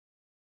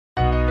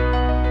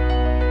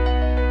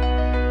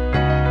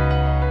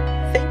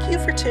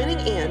for tuning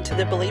in to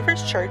the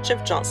Believers Church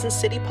of Johnson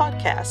City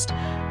podcast.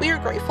 We are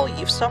grateful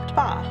you've stopped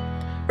by.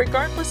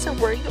 Regardless of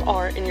where you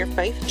are in your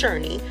faith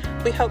journey,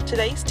 we hope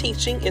today's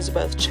teaching is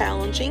both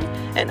challenging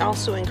and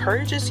also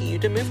encourages you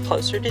to move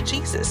closer to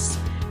Jesus.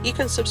 You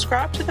can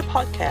subscribe to the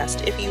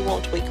podcast if you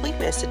want weekly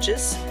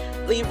messages,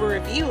 leave a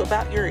review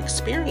about your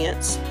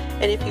experience,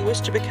 and if you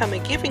wish to become a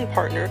giving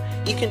partner,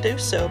 you can do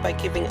so by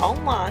giving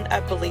online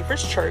at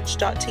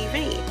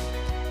believerschurch.tv.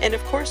 And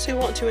of course, we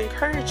want to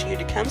encourage you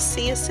to come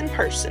see us in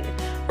person.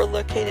 We're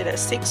located at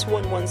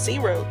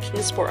 6110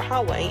 Kingsport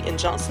Highway in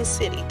Johnson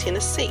City,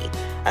 Tennessee.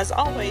 As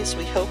always,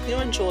 we hope you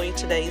enjoy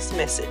today's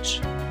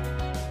message.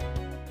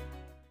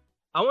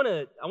 I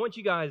want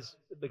you guys,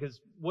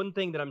 because one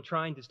thing that I'm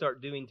trying to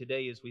start doing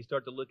today as we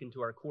start to look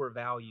into our core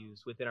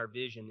values within our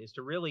vision is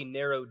to really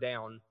narrow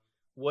down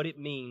what it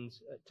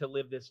means to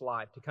live this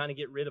life, to kind of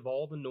get rid of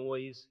all the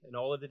noise and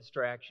all of the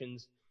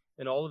distractions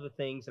and all of the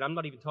things. And I'm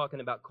not even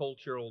talking about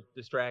cultural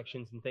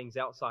distractions and things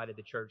outside of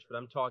the church, but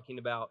I'm talking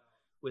about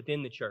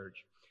within the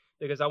church.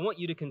 Because I want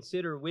you to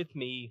consider with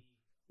me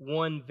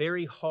one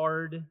very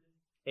hard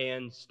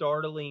and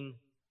startling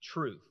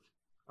truth,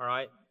 all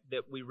right,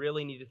 that we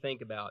really need to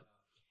think about.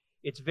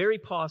 It's very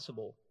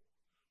possible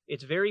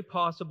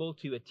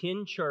to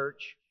attend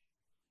church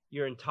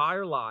your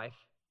entire life,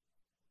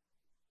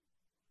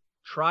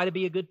 try to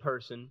be a good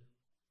person,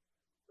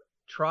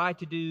 try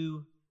to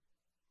do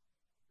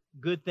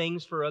good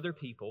things for other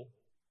people,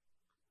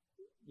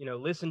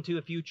 listen to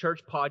a few church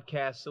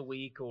podcasts a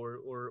week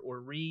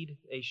or read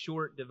a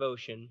short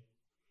devotion,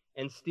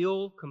 and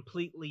still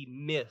completely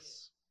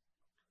miss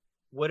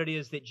what it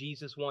is that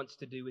Jesus wants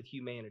to do with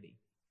humanity.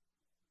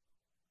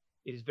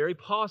 It is very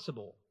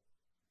possible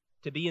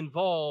to be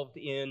involved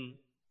in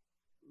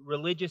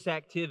religious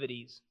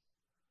activities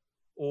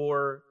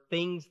or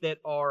things that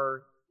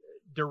are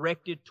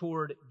directed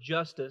toward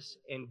justice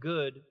and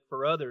good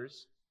for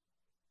others,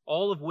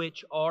 all of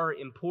which are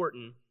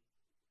important,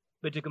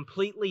 but to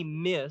completely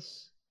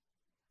miss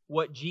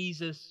what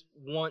Jesus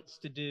wants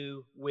to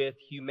do with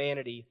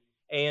humanity.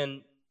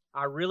 And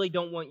I really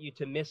don't want you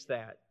to miss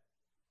that.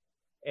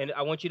 And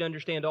I want you to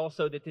understand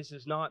also that this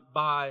is not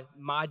by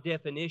my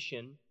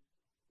definition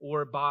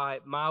or by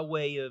my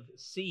way of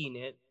seeing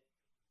it,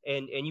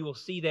 and you will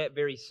see that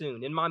very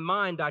soon. In my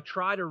mind, I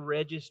try to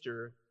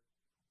register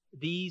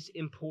these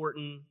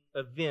important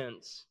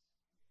events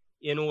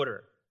in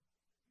order.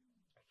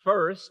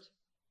 First,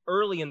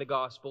 early in the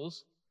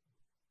Gospels,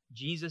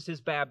 Jesus is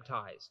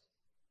baptized.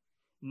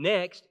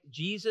 Next,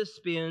 Jesus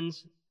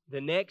spends the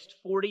next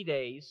 40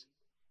 days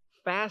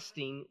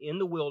fasting in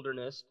the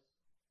wilderness,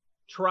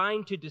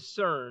 trying to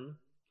discern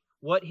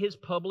what his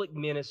public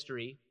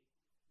ministry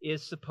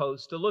is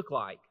supposed to look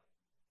like.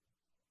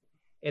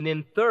 And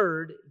then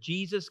third,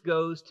 Jesus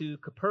goes to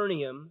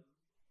Capernaum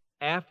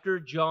after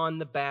John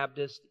the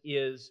Baptist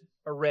is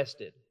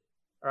arrested.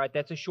 All right,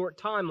 that's a short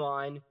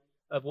timeline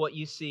of what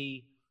you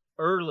see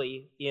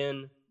early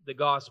in the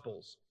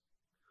Gospels.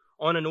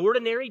 On an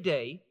ordinary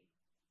day,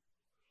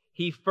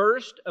 he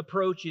first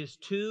approaches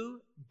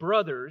two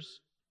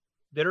brothers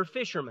that are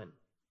fishermen,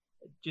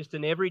 just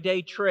an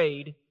everyday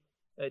trade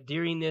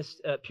during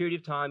this period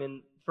of time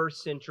in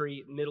first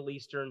century Middle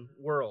Eastern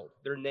world.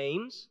 Their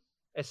names,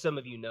 as some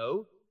of you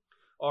know,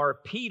 are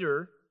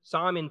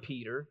Simon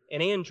Peter,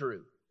 and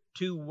Andrew,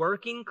 two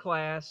working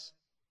class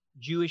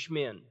Jewish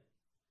men.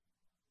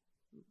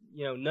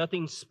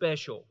 Nothing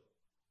special.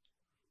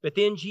 But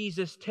then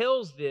Jesus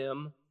tells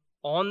them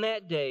on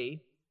that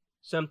day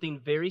something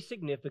very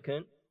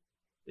significant,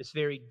 that's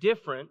very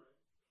different,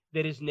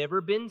 that has never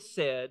been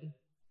said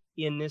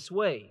in this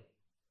way.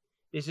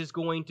 This is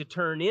going to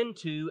turn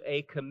into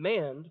a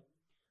command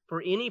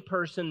for any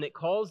person that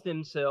calls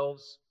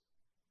themselves,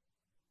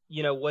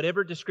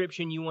 whatever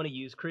description you want to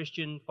use,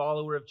 Christian,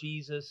 follower of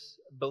Jesus,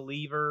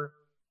 believer,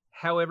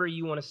 however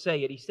you want to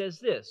say it. He says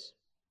this: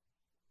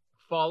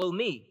 "Follow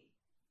me.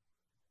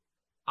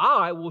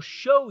 I will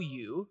show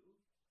you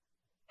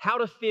how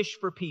to fish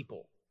for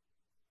people."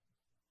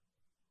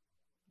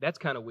 That's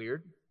kind of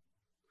weird.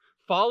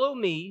 Follow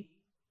me.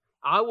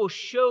 I will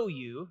show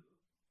you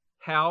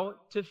how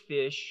to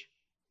fish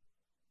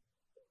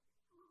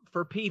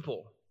for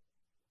people.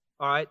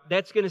 All right,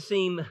 that's going to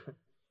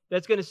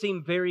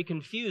seem very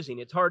confusing.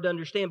 It's hard to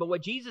understand. But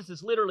what Jesus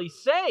is literally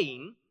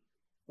saying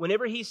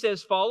whenever he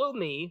says, "Follow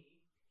me,"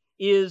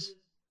 is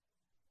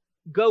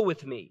go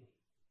with me.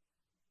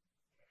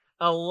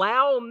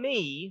 Allow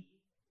me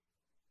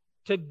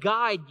to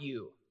guide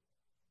you.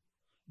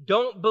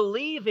 Don't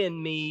believe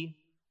in me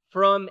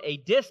from a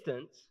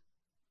distance,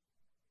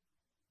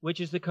 which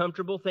is the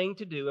comfortable thing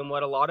to do and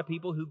what a lot of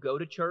people who go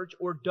to church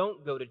or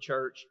don't go to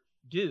church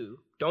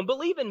do. Don't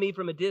believe in me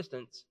from a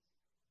distance.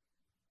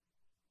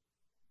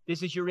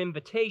 This is your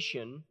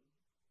invitation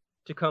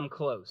to come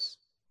close.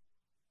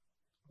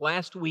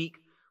 Last week,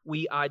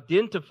 we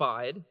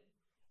identified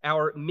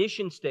our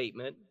mission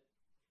statement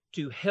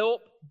to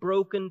help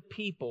broken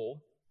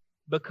people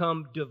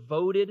become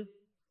devoted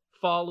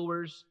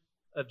followers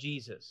of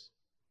Jesus.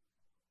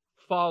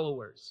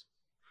 Followers.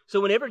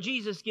 So whenever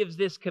Jesus gives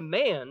this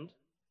command,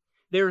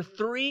 there are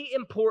three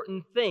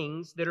important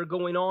things that are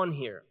going on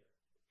here.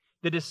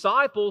 The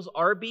disciples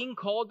are being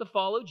called to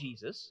follow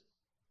Jesus.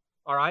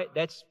 All right,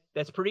 that's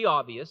pretty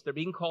obvious. They're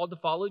being called to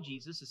follow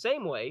Jesus the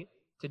same way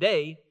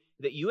today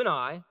that you and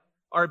I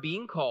are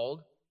being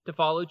called to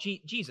follow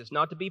Jesus,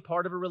 not to be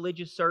part of a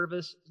religious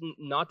service,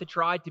 not to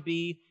try to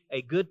be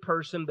a good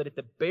person, but at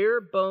the bare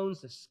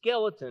bones, the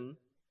skeleton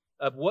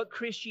of what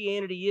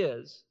Christianity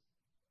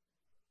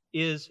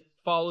is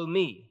follow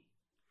me.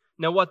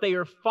 Now, what they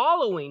are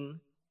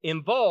following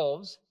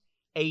involves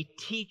a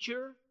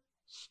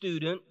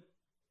teacher-student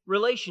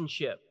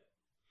relationship.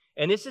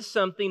 And this is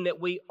something that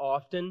we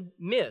often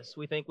miss.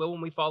 We think, well,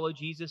 when we follow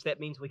Jesus, that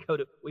means we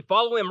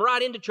follow Him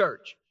right into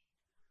church.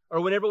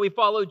 Or whenever we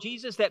follow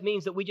Jesus, that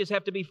means that we just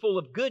have to be full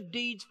of good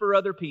deeds for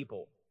other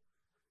people.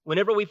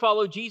 Whenever we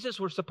follow Jesus,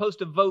 we're supposed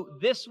to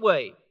vote this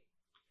way.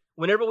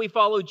 Whenever we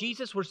follow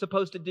Jesus, we're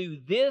supposed to do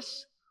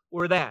this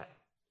or that.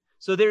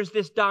 So there's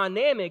this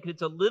dynamic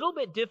that's a little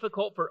bit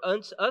difficult for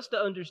us to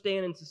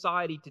understand in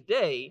society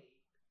today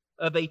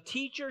of a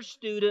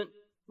teacher-student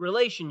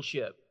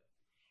relationship.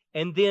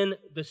 And then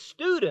the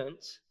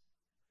students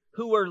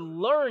who are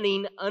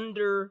learning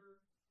under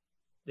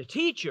the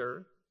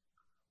teacher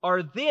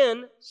are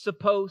then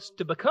supposed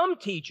to become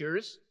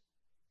teachers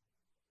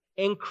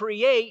and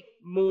create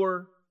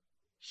more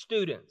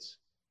students.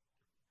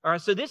 All right,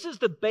 so this is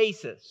the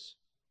basis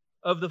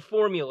of the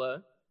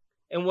formula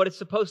and what it's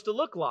supposed to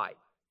look like.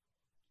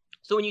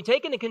 So when you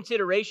take into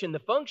consideration the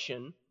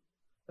function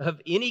of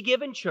any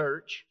given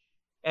church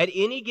at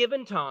any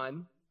given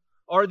time,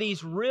 are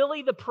these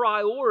really the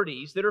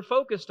priorities that are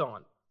focused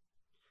on?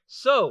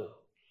 So,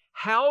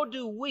 how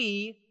do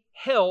we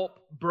help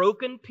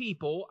broken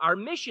people, our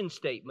mission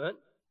statement,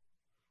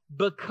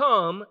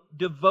 become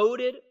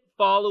devoted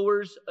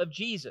followers of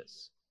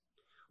Jesus?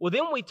 Well,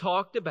 then we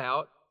talked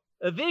about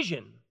a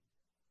vision,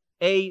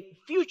 a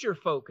future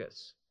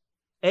focus,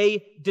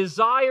 a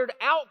desired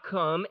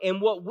outcome,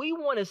 and what we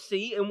want to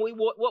see and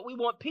what we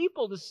want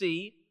people to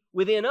see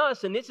within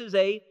us, and this is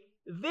a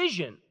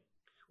vision.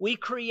 We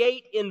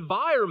create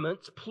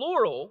environments,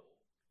 plural,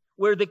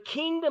 where the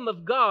kingdom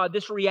of God,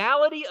 this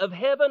reality of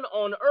heaven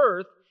on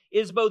earth,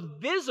 is both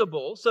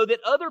visible so that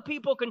other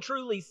people can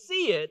truly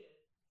see it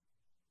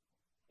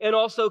and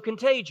also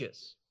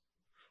contagious.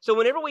 So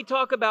whenever we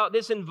talk about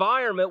this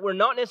environment, we're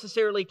not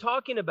necessarily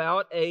talking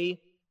about a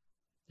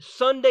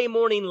Sunday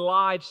morning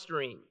live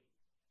stream.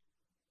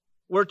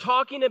 We're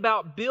talking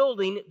about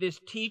building this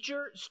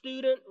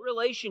teacher-student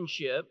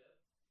relationship.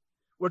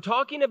 We're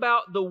talking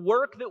about the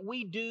work that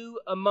we do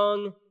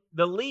among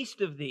the least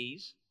of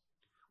these.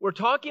 We're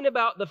talking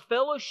about the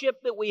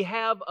fellowship that we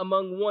have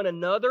among one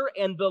another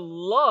and the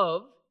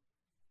love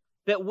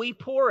that we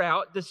pour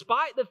out,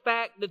 despite the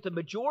fact that the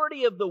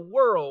majority of the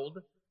world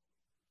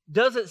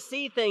doesn't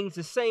see things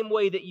the same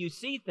way that you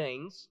see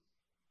things.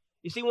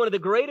 You see, one of the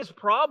greatest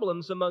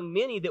problems among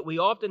many that we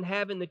often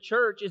have in the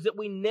church is that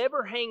we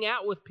never hang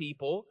out with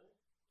people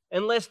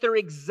unless they're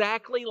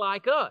exactly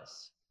like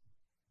us.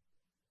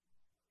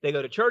 They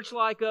go to church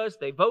like us,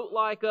 they vote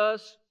like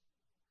us,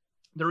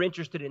 they're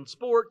interested in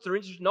sports, they're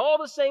interested in all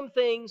the same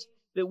things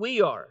that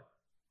we are.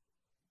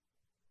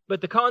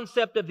 But the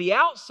concept of the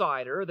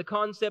outsider, the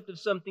concept of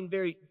something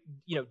very,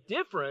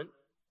 different,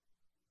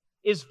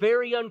 is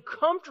very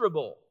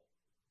uncomfortable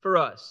for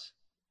us.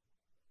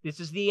 This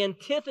is the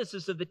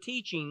antithesis of the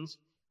teachings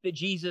that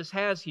Jesus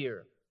has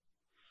here.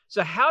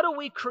 So how do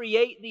we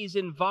create these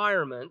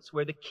environments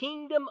where the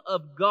kingdom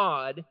of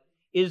God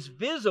is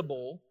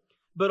visible,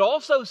 but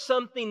also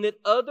something that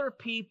other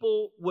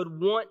people would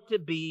want to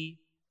be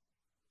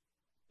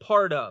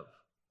part of?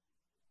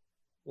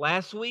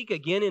 Last week,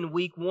 again in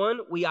week 1,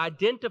 we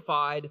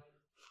identified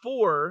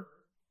 4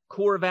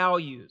 core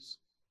values.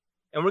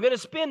 And we're going to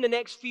spend the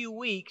next few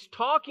weeks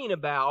talking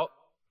about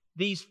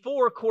these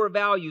 4 core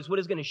values, what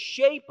is going to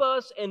shape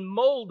us and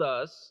mold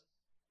us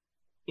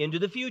into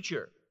the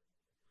future.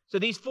 So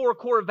these 4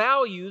 core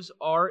values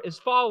are as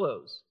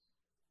follows: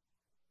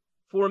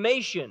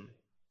 formation,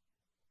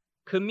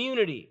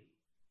 community,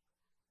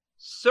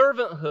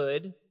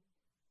 servanthood,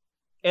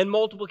 and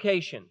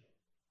multiplication.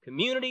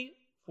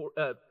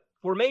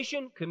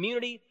 Formation,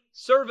 community,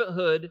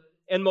 servanthood,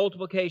 and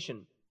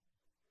multiplication.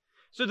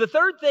 So the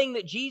third thing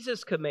that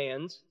Jesus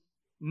commands,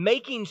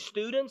 making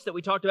students, that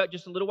we talked about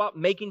just a little while,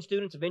 making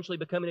students, eventually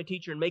becoming a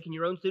teacher and making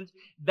your own students,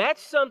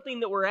 that's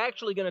something that we're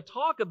actually going to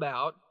talk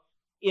about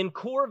in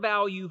core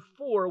value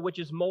 4, which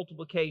is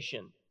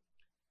multiplication.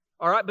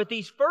 All right, but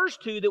these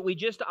first 2 that we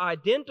just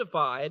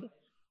identified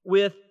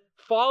with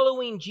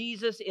following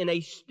Jesus in a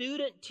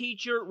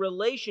student-teacher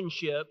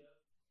relationship,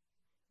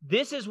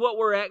 this is what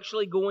we're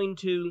actually going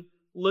to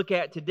look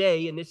at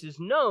today, and this is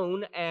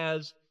known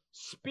as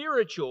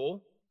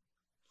spiritual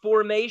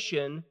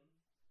formation,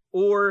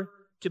 or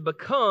to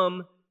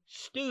become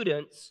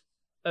students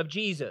of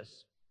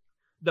Jesus.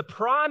 The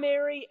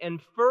primary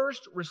and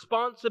first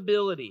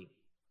responsibility,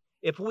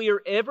 if we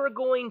are ever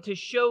going to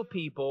show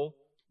people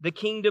the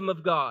kingdom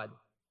of God,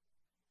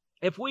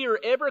 if we are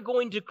ever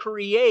going to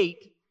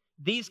create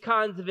these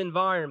kinds of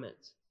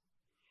environments,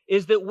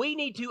 is that we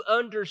need to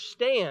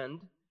understand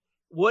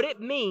what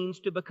it means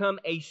to become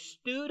a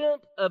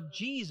student of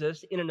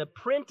Jesus in an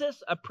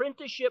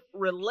apprenticeship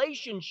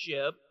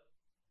relationship,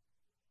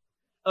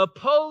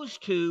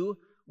 opposed to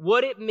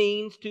what it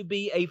means to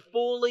be a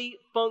fully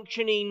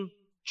functioning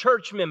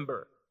church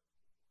member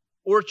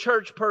or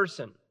church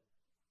person.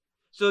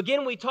 So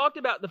again, we talked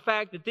about the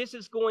fact that this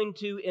is going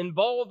to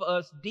involve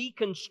us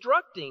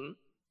deconstructing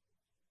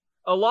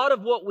a lot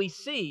of what we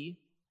see,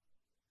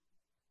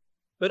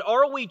 but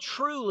are we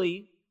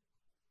truly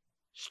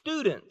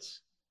students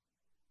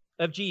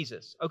of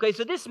Jesus? Okay,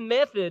 so this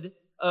method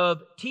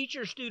of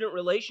teacher-student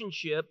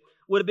relationship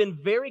would have been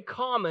very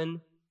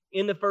common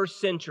in the first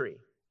century.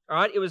 All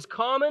right, it was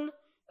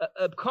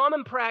a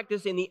common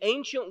practice in the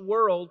ancient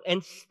world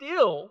and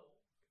still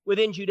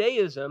within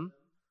Judaism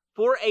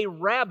for a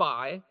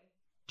rabbi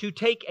to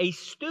take a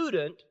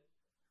student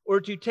or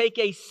to take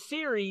a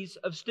series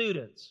of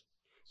students.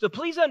 So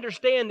please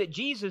understand that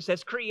Jesus,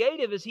 as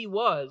creative as he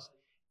was,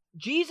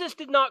 Jesus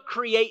did not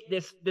create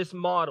this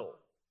model.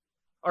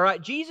 All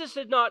right, Jesus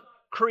did not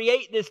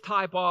create this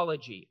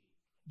typology.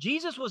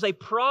 Jesus was a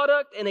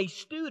product and a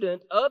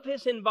student of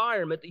his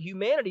environment, the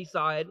humanity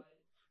side.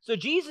 So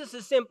Jesus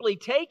is simply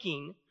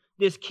taking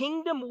this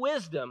kingdom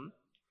wisdom,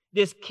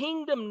 this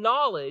kingdom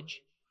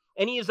knowledge,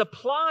 and he is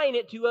applying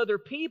it to other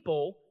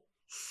people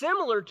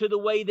similar to the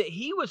way that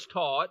he was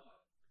taught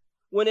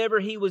whenever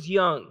he was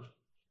young.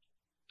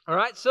 All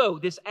right, so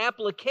this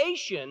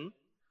application,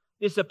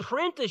 this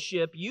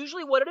apprenticeship,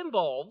 usually what it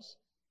involves,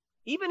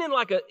 even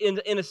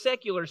in a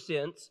secular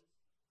sense,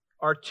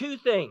 are two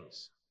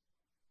things: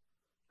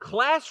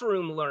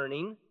 classroom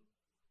learning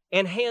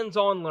and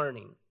hands-on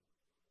learning.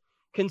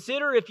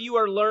 Consider if you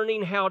are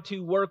learning how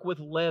to work with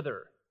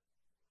leather,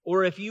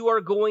 or if you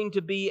are going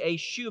to be a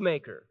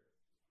shoemaker,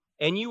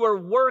 and you are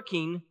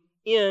working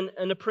in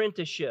an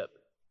apprenticeship.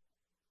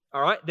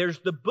 All right, there's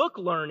the book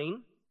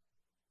learning,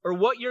 or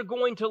what you're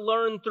going to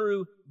learn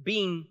through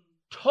being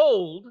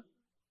told,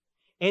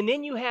 and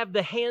then you have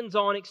the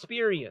hands-on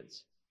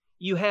experience.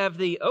 You have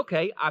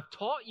okay, I've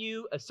taught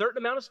you a certain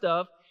amount of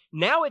stuff.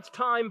 Now it's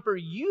time for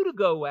you to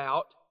go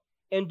out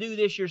and do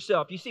this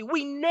yourself. You see,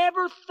 we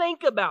never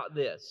think about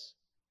this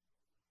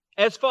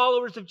as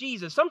followers of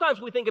Jesus.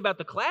 Sometimes we think about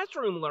the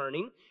classroom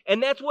learning,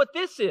 and that's what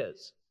this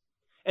is.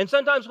 And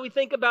sometimes we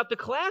think about the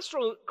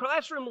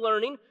classroom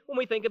learning when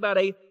we think about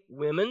a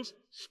women's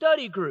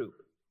study group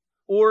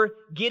or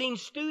getting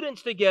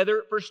students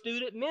together for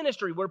student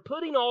ministry. We're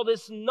putting all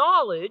this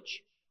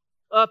knowledge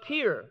up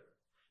here.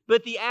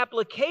 But the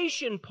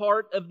application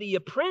part of the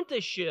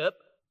apprenticeship,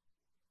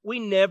 we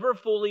never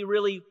fully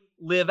really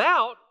live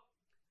out,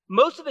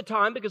 most of the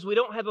time because we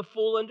don't have a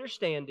full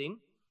understanding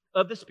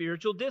of the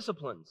spiritual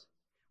disciplines,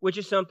 which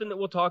is something that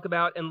we'll talk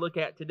about and look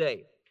at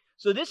today.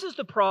 So this is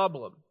the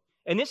problem.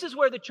 And this is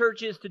where the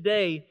church is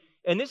today.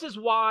 And this is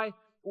why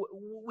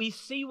we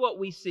see what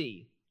we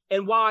see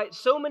and why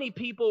so many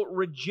people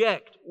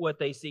reject what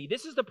they see.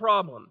 This is the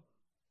problem.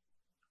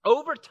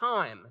 Over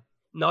time,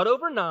 not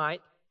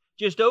overnight,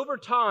 just over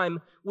time,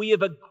 we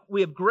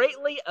have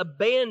greatly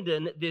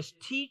abandoned this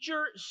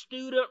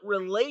teacher-student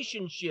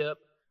relationship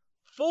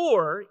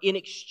for, in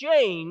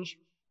exchange,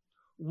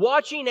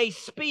 watching a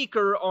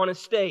speaker on a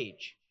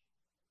stage.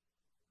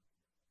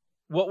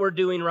 What we're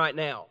doing right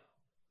now.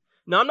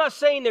 Now, I'm not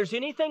saying there's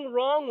anything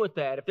wrong with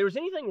that. If there was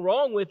anything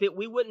wrong with it,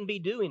 we wouldn't be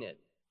doing it.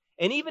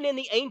 And even in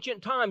the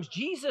ancient times,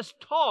 Jesus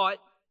taught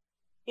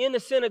in the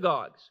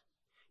synagogues.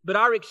 But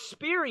our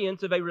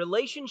experience of a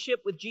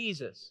relationship with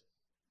Jesus,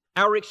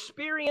 our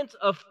experience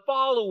of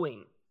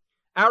following,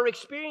 our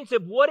experience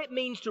of what it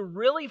means to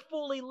really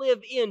fully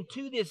live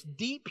into this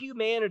deep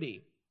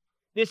humanity,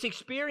 this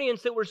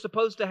experience that we're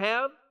supposed to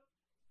have,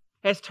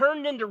 has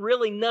turned into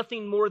really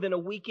nothing more than a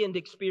weekend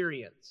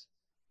experience.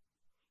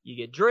 You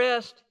get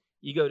dressed,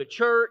 you go to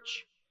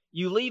church,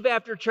 you leave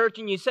after church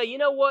and you say, you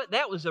know what,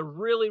 that was a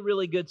really,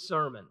 really good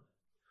sermon.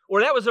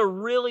 Or that was a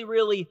really,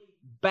 really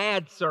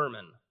bad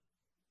sermon.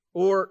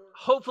 Or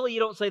hopefully you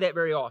don't say that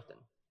very often.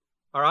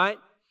 All right?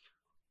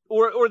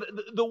 Or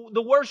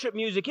the worship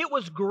music, it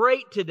was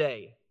great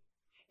today.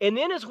 And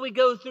then as we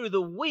go through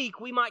the week,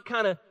 we might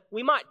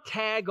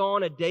tag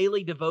on a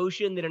daily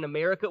devotion that in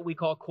America we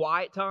call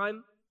quiet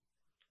time.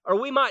 Or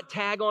we might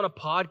tag on a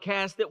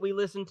podcast that we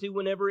listen to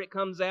whenever it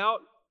comes out.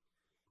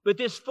 But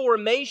this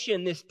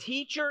formation, this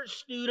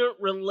teacher-student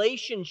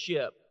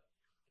relationship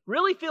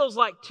really feels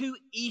like too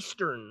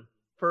Eastern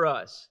for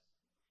us.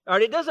 All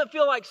right, it doesn't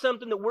feel like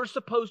something that we're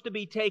supposed to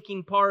be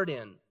taking part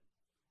in.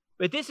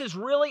 But this is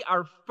really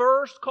our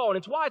first call, and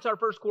it's why it's our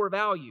first core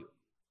value.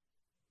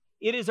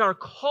 It is our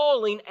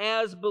calling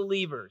as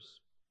believers.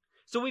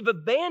 So we've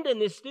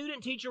abandoned this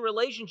student-teacher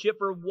relationship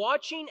for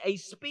watching a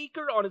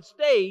speaker on a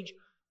stage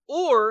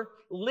or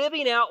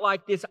living out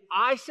like this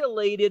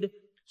isolated,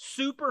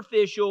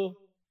 superficial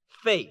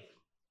faith.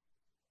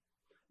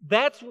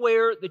 That's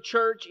where the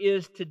church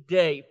is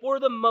today, for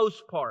the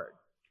most part.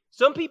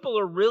 Some people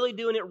are really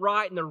doing it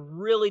right and they're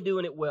really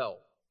doing it well.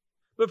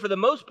 But for the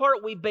most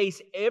part, we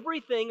base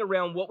everything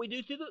around what we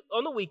do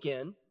on the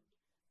weekend,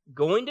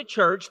 Going to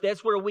church,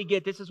 that's where we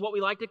get, this is what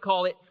we like to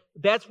call it,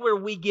 that's where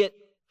we get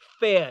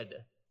fed.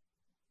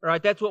 All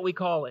right, that's what we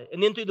call it.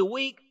 And then through the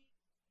week,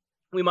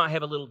 we might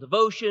have a little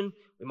devotion.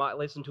 We might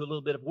listen to a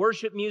little bit of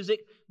worship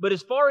music. But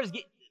as far as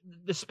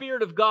the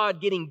Spirit of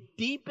God getting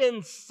deep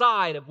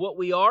inside of what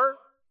we are,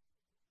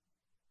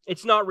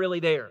 it's not really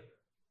there.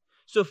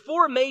 So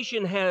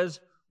formation has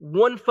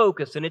one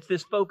focus, and it's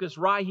this focus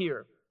right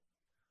here.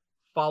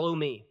 Follow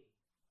me.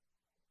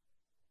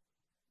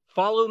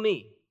 Follow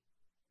me.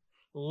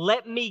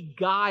 Let me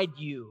guide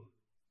you.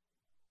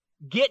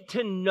 Get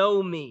to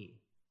know me.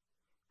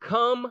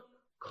 Come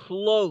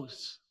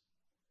close.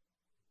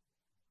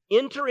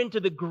 Enter into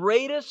the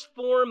greatest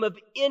form of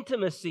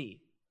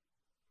intimacy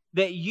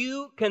that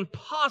you can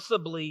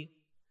possibly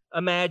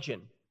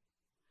imagine.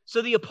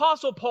 So the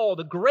Apostle Paul,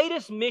 the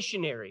greatest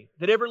missionary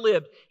that ever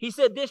lived, he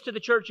said this to the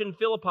church in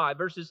Philippi,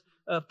 verses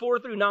 4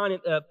 through 9,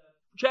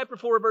 chapter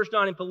 4, verse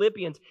 9 in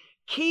Philippians.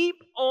 Keep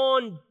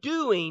on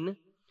doing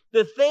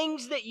the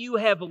things that you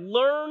have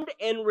learned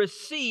and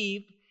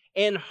received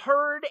and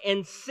heard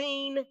and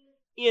seen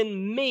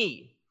in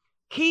me.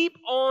 Keep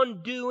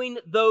on doing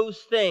those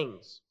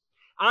things.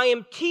 I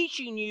am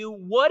teaching you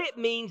what it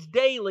means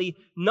daily,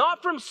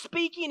 not from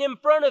speaking in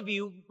front of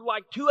you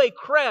like to a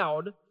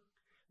crowd,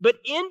 but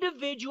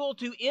individual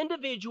to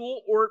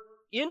individual or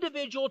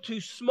individual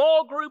to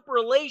small group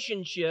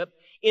relationship,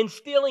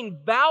 instilling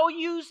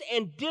values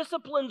and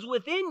disciplines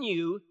within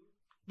you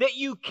that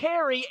you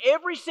carry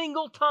every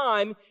single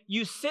time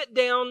you sit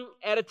down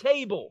at a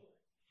table.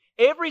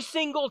 Every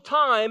single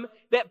time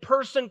that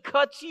person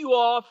cuts you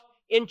off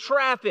in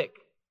traffic.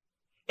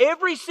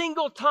 Every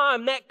single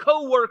time that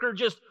coworker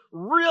just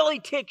really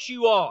ticks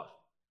you off.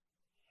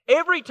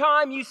 Every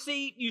time you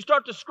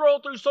start to scroll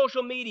through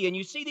social media and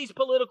you see these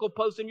political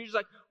posts and you're just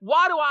like,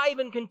 why do I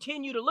even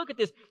continue to look at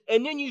this?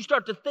 And then you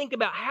start to think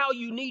about how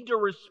you need to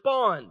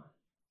respond.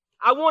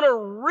 I want to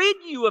rid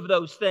you of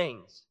those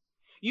things.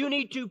 You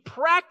need to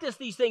practice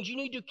these things. You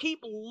need to keep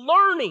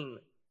learning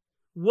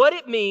what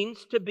it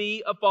means to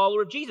be a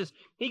follower of Jesus.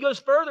 He goes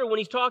further when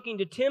he's talking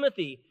to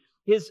Timothy,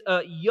 his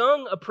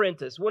young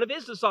apprentice, one of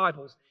his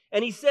disciples.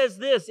 And he says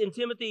this in 1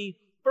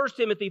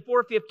 Timothy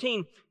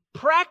 4:15,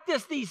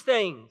 practice these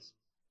things.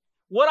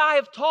 What I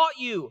have taught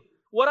you,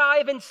 what I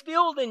have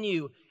instilled in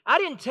you. I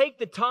didn't take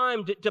the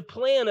time to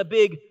plan a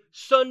big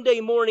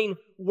Sunday morning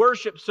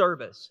worship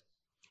service.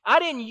 I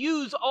didn't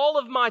use all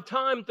of my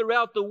time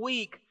throughout the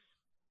week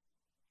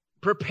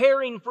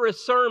preparing for a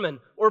sermon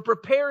or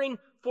preparing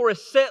for a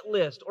set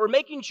list or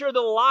making sure the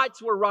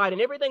lights were right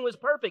and everything was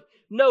perfect.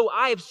 No,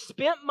 I have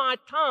spent my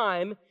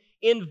time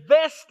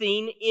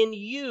investing in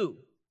you.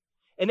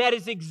 And that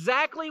is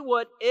exactly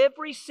what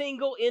every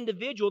single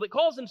individual that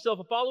calls himself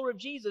a follower of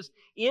Jesus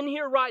in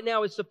here right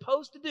now is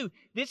supposed to do.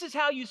 This is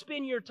how you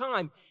spend your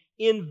time,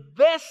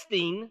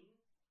 investing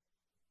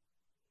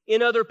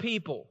in other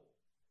people.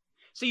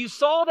 So you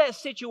saw that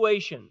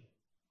situation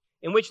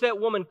in which that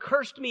woman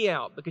cursed me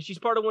out because she's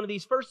part of one of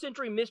these first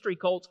century mystery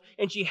cults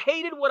and she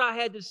hated what I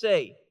had to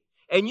say.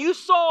 And you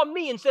saw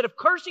me, instead of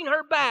cursing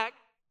her back,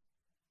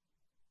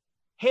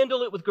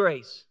 handle it with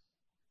grace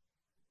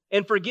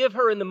and forgive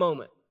her in the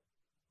moment.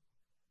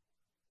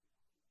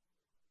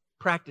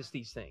 Practice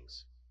these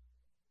things.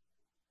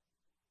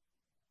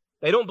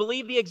 They don't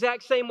believe the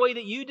exact same way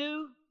that you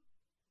do.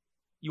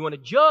 You want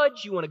to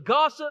judge, you want to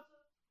gossip,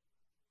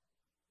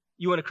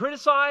 you want to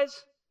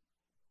criticize.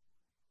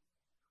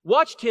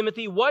 Watch,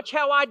 Timothy, watch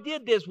how I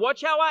did this,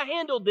 watch how I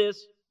handled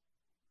this.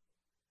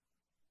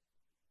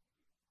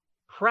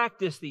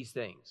 Practice these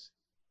things.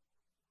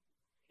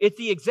 It's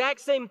the exact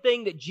same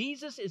thing that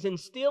Jesus is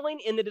instilling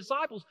in the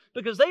disciples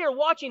because they are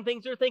watching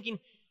things, they're thinking,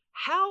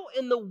 how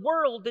in the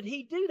world did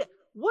he do that?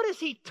 What is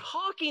he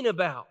talking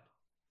about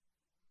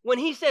when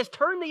he says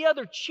turn the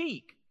other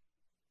cheek?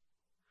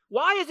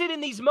 Why is it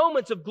in these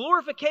moments of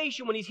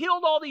glorification when he's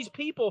healed all these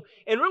people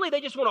and really they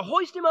just want to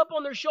hoist him up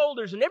on their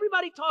shoulders and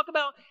everybody talk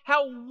about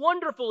how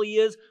wonderful he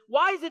is?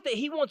 Why is it that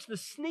he wants to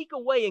sneak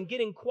away and get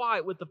in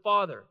quiet with the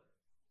Father?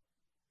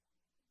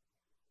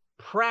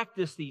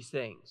 Practice these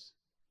things.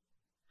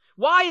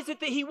 Why is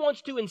it that he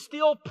wants to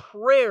instill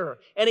prayer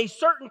and a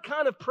certain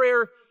kind of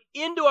prayer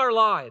into our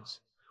lives?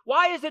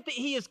 Why is it that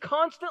he is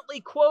constantly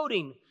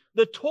quoting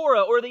the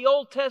Torah or the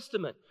Old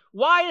Testament?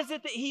 Why is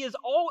it that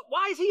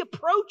why is he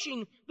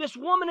approaching this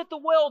woman at the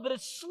well that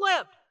has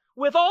slept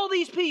with all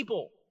these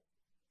people?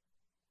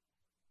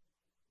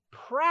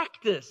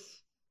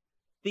 Practice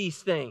these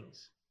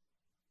things.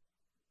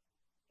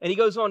 And he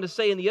goes on to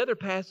say in the other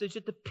passage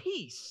that the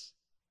peace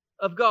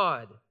of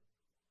God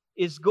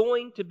is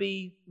going to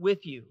be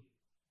with you.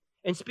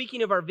 And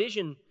speaking of our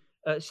vision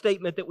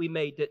statement that we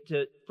made,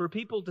 for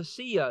people to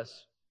see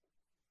us,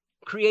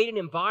 create an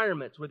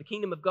environment where the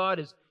kingdom of God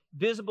is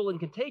visible and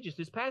contagious.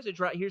 This passage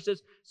right here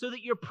says, so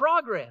that your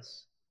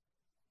progress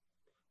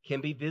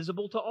can be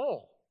visible to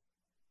all.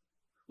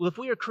 Well, if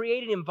we are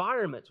creating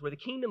environments where the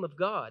kingdom of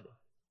God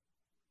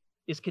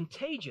is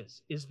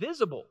contagious, is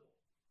visible,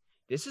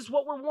 this is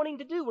what we're wanting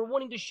to do. We're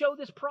wanting to show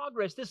this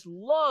progress, this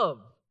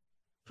love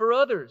for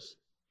others.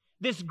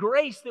 this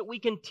grace that we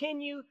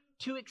continue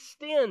to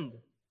extend,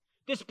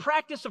 this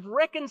practice of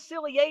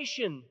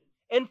reconciliation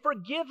and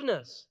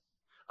forgiveness,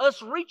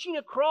 us reaching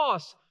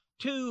across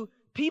to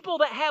people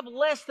that have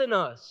less than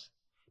us,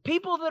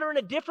 people that are in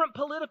a different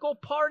political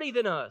party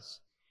than us,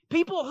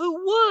 people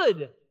who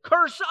would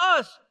curse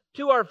us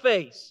to our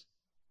face.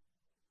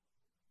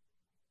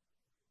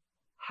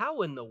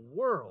 How in the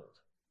world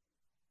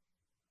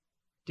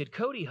did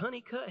Cody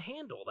Honeycutt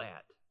handle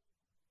that?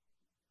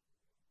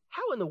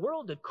 How in the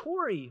world did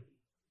Corey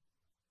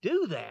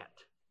do that?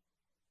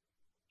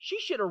 She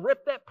should have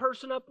ripped that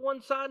person up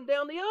one side and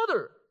down the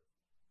other.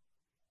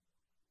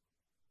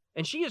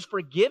 And she is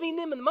forgiving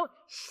them in the moment.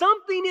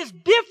 Something is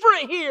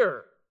different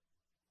here.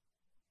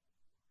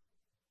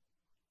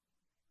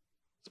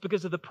 It's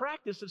because of the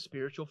practice of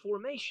spiritual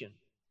formation.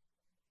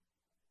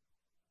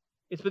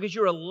 It's because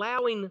you're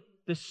allowing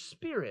the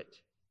Spirit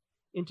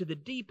into the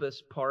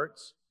deepest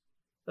parts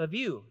of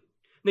you.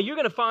 Now, you're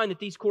going to find that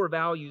these core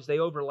values, they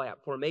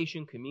overlap.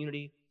 Formation,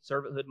 community,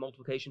 servanthood,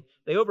 multiplication.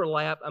 They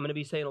overlap. I'm going to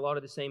be saying a lot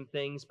of the same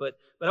things, but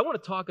I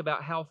want to talk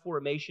about how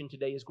formation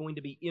today is going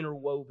to be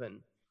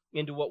interwoven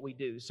into what we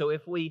do. So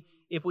if we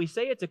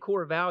say it's a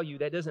core value,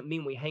 that doesn't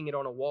mean we hang it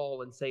on a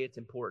wall and say it's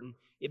important.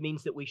 It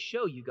means that we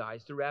show you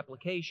guys through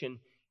application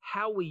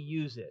how we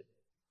use it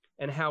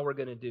and how we're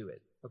going to do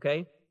it,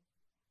 okay?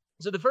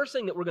 So the first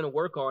thing that we're going to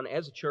work on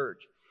as a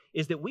church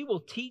is that we will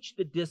teach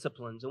the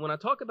disciplines. And when I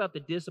talk about the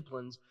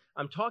disciplines,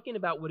 I'm talking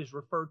about what is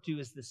referred to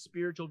as the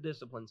spiritual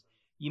disciplines.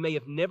 You may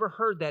have never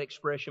heard that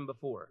expression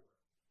before.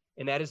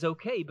 And that is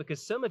okay,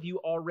 because some of you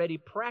already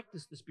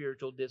practice the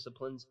spiritual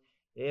disciplines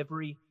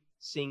every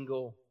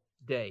single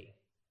day.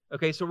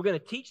 Okay, so we're going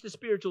to teach the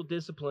spiritual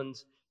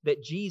disciplines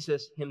that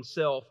Jesus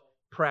himself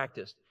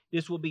practiced.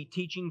 This will be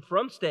teaching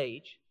from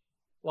stage,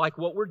 like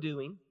what we're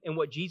doing and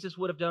what Jesus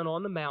would have done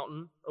on the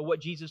mountain, or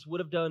what Jesus would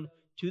have done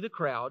to the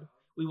crowd.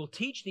 We will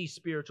teach these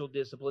spiritual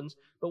disciplines,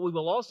 but we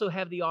will also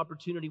have the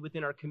opportunity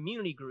within our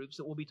community groups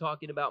that we'll be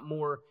talking about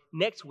more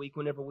next week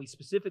whenever we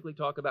specifically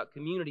talk about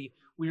community.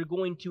 We are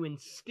going to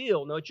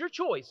instill, now it's your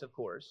choice, of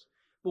course,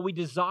 but we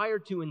desire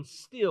to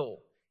instill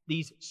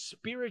these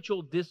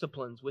spiritual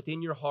disciplines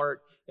within your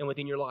heart and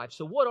within your life.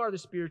 So what are the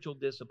spiritual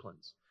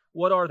disciplines?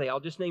 What are they? I'll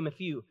just name a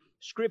few.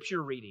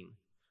 Scripture reading.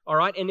 All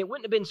right, and it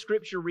wouldn't have been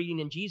Scripture reading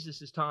in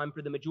Jesus' time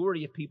for the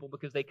majority of people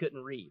because they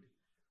couldn't read.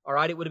 All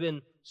right, it would have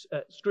been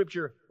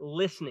Scripture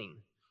listening.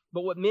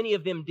 But what many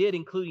of them did,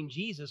 including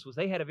Jesus, was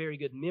they had a very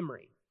good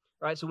memory.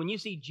 All right, so when you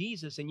see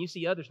Jesus and you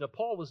see others, now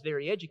Paul was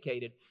very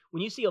educated.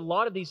 When you see a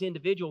lot of these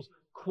individuals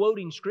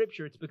quoting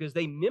Scripture, it's because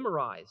they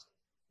memorized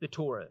the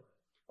Torah.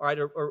 All right,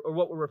 or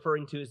what we're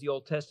referring to as the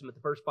Old Testament,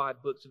 the first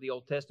 5 books of the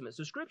Old Testament.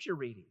 So Scripture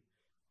reading,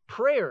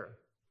 prayer.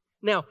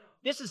 Now,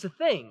 this is the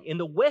thing. In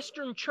the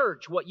Western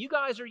church, what you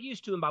guys are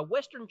used to, and by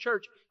Western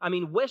church, I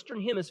mean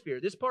Western hemisphere,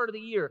 this part of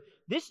the year,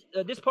 this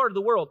part of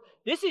the world,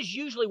 this is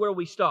usually where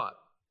we stop.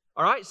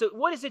 All right? So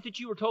what is it that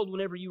you were told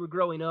whenever you were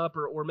growing up,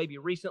 or maybe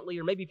recently,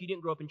 or maybe if you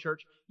didn't grow up in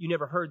church, you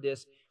never heard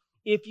this?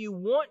 If you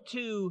want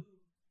to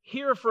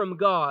hear from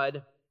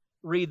God,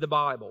 read the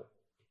Bible.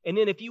 And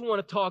then if you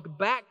want to talk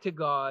back to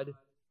God,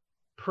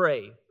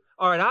 pray.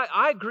 All right,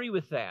 I agree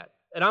with that.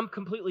 And I'm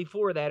completely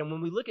for that. And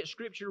when we look at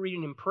Scripture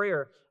reading and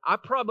prayer, I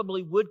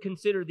probably would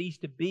consider these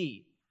to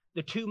be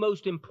the 2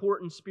 most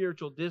important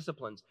spiritual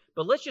disciplines.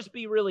 But let's just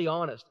be really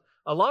honest.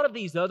 A lot of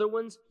these other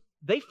ones,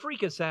 they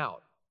freak us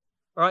out.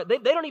 All right,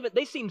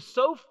 they seem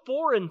so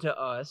foreign to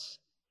us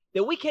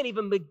that we can't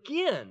even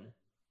begin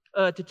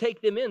to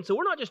take them in. So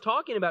we're not just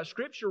talking about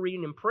Scripture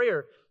reading and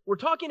prayer. We're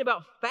talking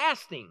about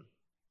fasting,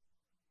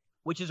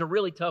 which is a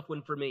really tough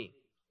one for me.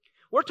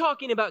 We're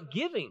talking about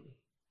giving.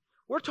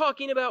 We're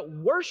talking about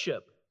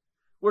worship.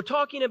 We're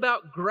talking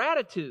about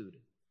gratitude.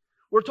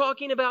 We're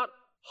talking about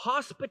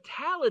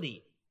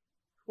hospitality.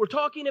 We're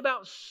talking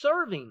about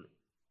serving.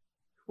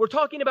 We're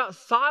talking about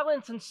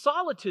silence and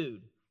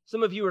solitude.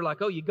 Some of you are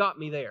like, oh, you got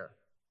me there.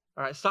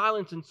 All right,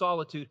 silence and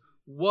solitude.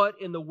 What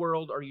in the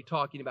world are you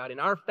talking about? In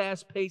our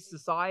fast-paced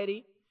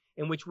society,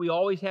 in which we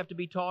always have to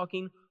be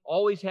talking,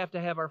 always have to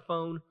have our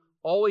phone,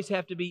 always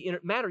have to be...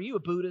 Matt, are you a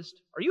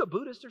Buddhist? Are you a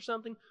Buddhist or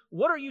something?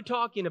 What are you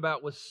talking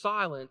about with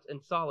silence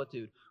and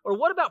solitude? Or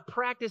what about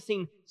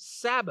practicing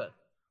Sabbath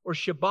or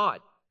Shabbat?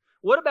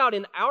 What about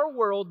in our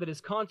world that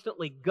is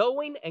constantly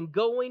going and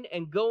going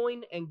and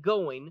going and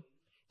going,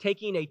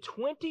 taking a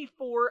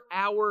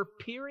 24-hour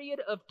period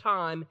of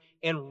time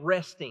and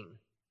resting?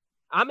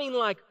 I mean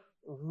like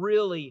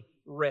really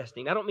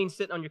resting. I don't mean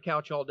sitting on your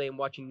couch all day and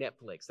watching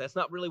Netflix. That's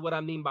not really what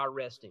I mean by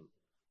resting.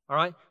 All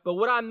right? But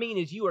what I mean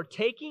is you are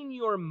taking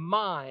your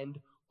mind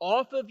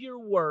off of your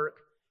work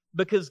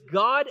because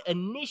God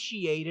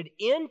initiated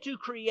into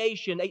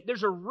creation.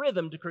 There's a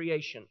rhythm to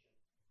creation.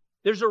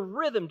 There's a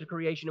rhythm to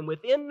creation, and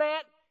within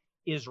that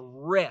is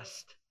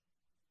rest.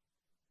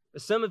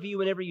 But some of you,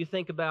 whenever you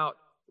think about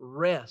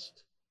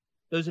rest,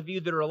 those of you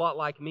that are a lot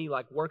like me,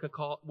 like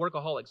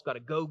workaholics, got to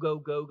go,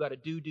 got to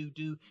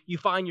do. You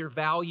find your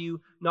value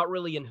not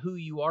really in who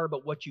you are,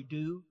 but what you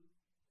do.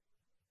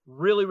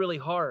 Really, really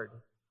hard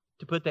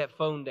to put that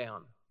phone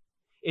down.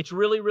 It's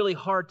really, really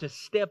hard to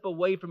step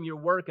away from your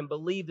work and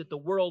believe that the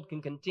world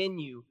can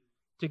continue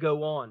to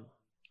go on.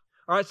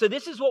 All right, so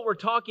this is what we're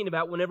talking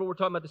about whenever we're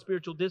talking about the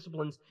spiritual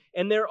disciplines,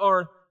 and there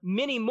are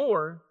many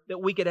more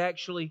that we could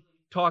actually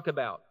talk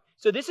about.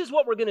 So this is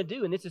what we're going to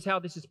do, and this is how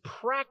this is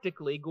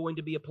practically going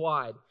to be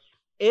applied.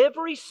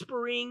 Every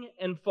spring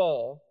and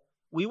fall,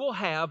 we will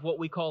have what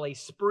we call a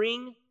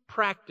spring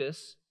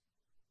practice,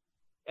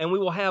 and we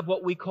will have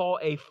what we call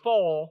a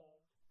fall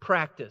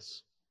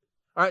practice.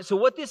 All right, so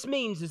what this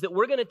means is that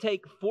we're going to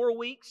take 4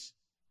 weeks,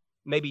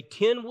 maybe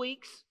 10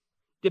 weeks,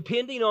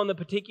 depending on the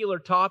particular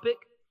topic,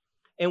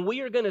 and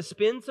we are going to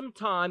spend some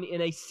time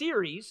in a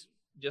series,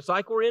 just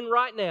like we're in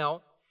right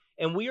now,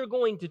 and we are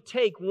going to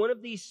take one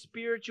of these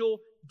spiritual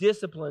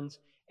disciplines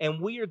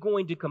and we are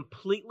going to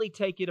completely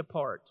take it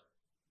apart.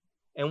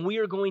 And we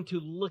are going to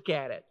look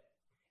at it.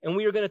 And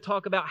we are going to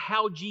talk about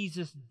how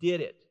Jesus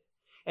did it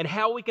and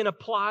how we can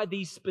apply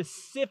these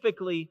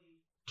specifically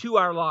to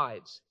our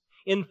lives.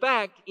 In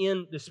fact,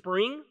 in the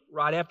spring,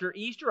 right after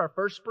Easter, our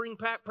first spring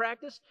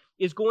practice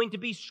is going to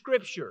be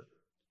Scripture.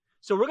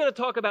 So we're going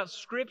to talk about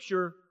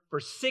Scripture for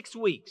 6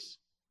 weeks.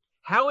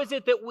 How is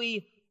it that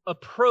we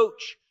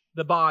approach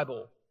the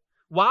Bible?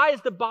 Why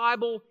is the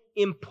Bible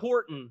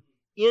important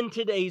in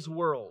today's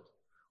world?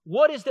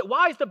 Why is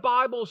the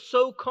Bible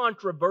so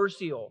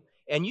controversial?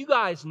 And you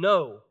guys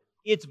know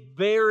it's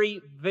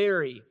very,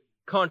 very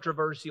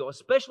controversial,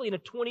 especially in a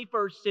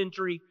 21st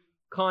century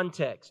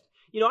context.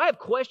 You know, I have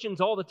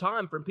questions all the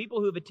time from people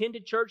who have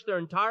attended church their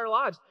entire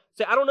lives.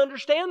 Say, I don't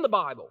understand the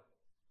Bible.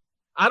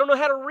 I don't know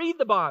how to read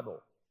the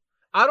Bible.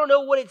 I don't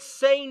know what it's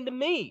saying to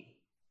me.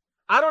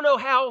 I don't know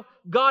how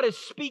God is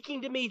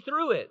speaking to me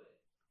through it.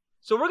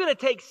 So we're going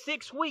to take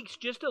 6 weeks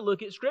just to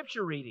look at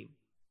Scripture reading.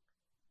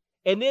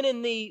 And then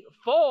in the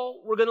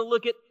fall, we're going to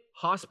look at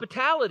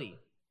hospitality.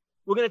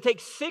 We're going to take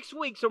 6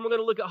 weeks and we're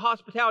going to look at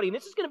hospitality. And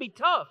this is going to be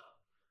tough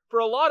for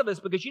a lot of us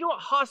because you know what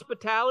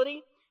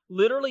hospitality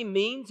literally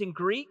means in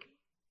Greek?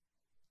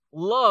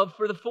 Love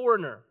for the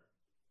foreigner.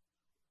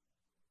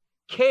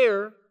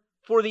 Care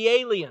for the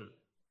alien.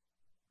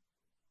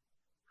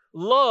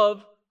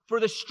 Love for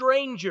the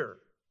stranger.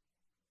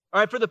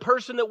 All right, for the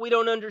person that we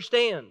don't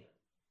understand.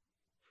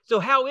 So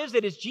how is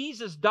it as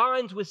Jesus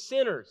dines with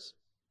sinners?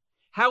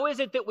 How is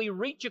it that we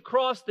reach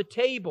across the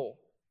table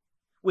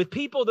with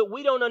people that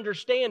we don't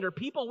understand or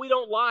people we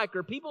don't like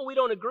or people we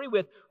don't agree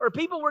with or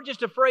people we're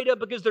just afraid of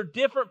because they're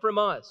different from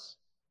us?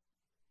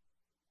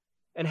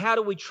 And how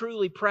do we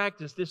truly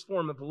practice this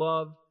form of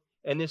love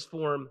and this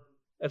form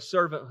of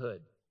servanthood?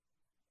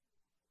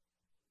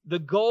 The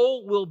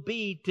goal will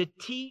be to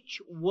teach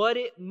what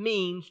it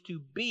means to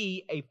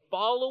be a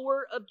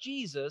follower of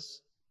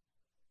Jesus,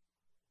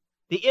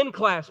 the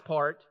in-class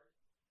part,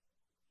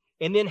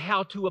 and then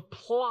how to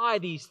apply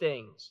these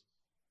things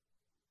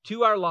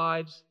to our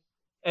lives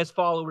as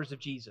followers of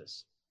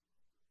Jesus.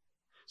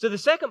 So the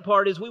second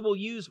part is we will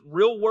use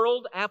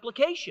real-world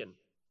application.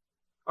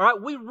 All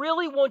right, we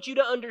really want you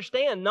to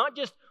understand, not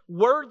just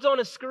words on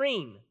a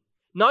screen,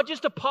 not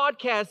just a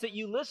podcast that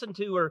you listen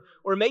to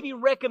or maybe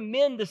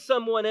recommend to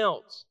someone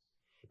else,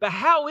 but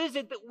how is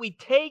it that we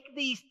take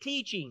these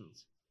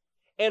teachings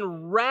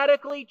and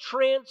radically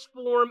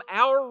transform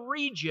our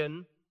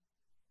region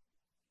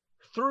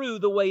through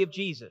the way of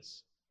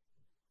Jesus?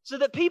 So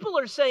that people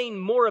are saying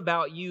more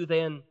about you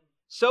than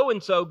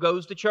so-and-so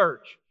goes to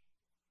church.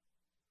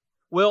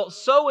 Well,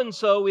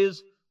 so-and-so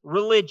is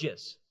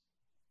religious.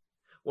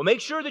 Well,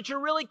 make sure that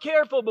you're really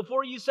careful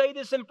before you say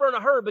this in front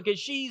of her because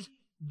she's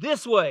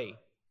this way.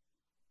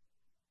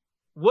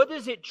 What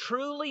does it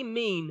truly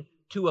mean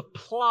to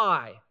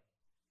apply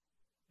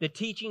the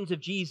teachings of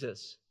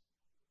Jesus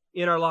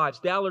in our lives?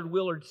 Dallard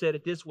Willard said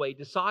it this way: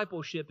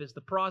 discipleship is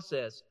the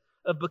process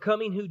of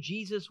becoming who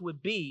Jesus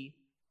would be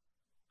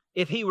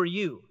if He were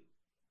you.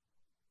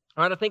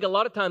 All right, I think a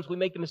lot of times we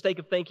make the mistake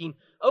of thinking,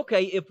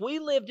 okay, if we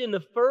lived in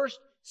the first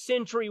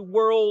century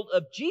world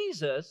of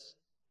Jesus,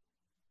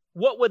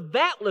 what would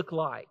that look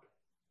like?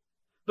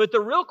 But the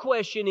real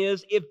question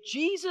is, if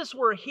Jesus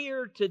were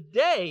here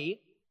today,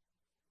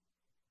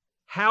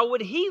 how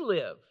would He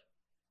live?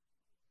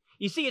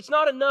 You see, it's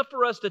not enough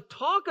for us to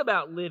talk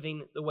about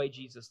living the way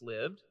Jesus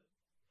lived.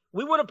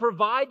 We want to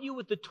provide you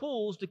with the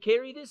tools to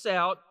carry this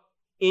out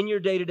in your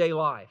day-to-day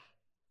life.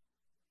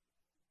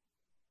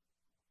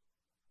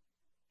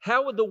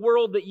 How would the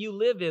world that you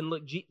live in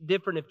look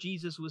different if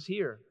Jesus was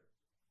here?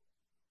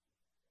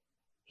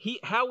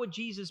 How would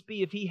Jesus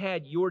be if He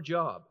had your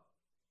job?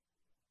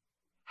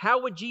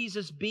 How would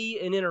Jesus be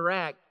and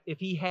interact if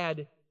He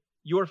had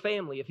your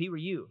family, if He were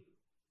you?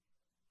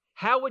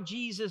 How would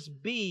Jesus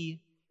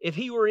be if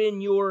He were in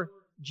your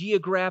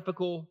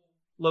geographical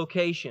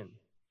location?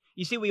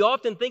 You see, we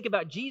often think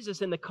about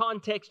Jesus in the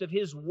context of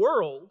His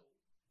world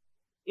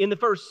in the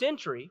first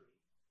century,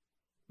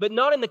 but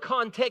not in the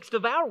context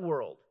of our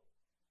world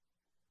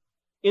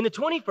in the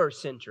 21st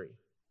century.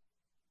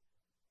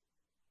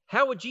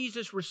 How would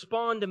Jesus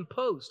respond and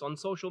post on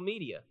social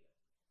media?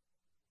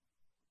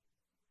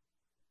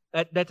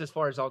 That's as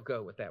far as I'll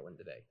go with that one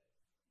today.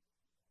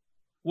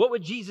 What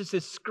would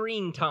Jesus'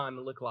 screen time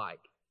look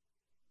like?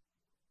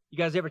 You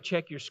guys ever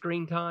check your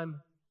screen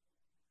time?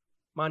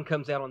 Mine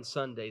comes out on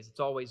Sundays. It's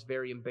always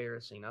very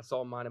embarrassing. I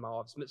saw mine in my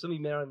office. Some of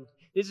you know,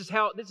 this is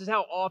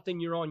how often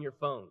you're on your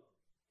phone.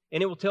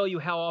 And it will tell you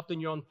how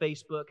often you're on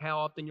Facebook, how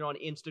often you're on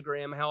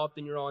Instagram, how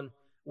often you're on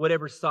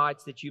whatever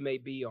sites that you may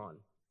be on.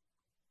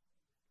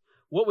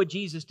 What would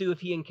Jesus do if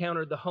he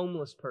encountered the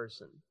homeless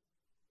person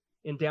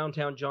in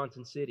downtown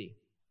Johnson City?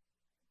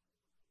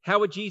 How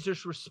would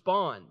Jesus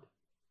respond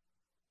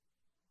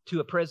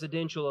to a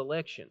presidential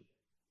election?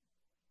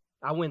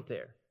 I went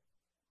there.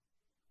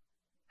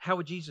 How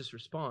would Jesus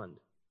respond?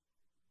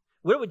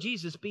 Where would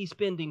Jesus be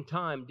spending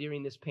time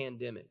during this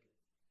pandemic?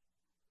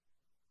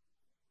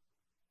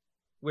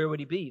 Where would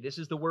he be? This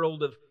is the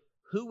world of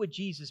who would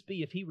Jesus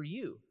be if he were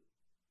you?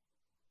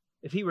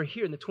 If he were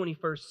here in the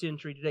 21st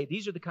century today?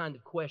 These are the kind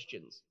of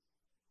questions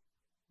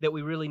that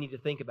we really need to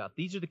think about.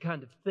 These are the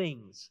kind of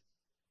things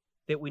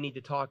that we need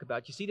to talk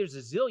about. You see, there's a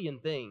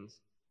zillion things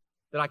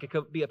that I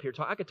could be up here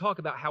talking. I could talk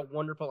about how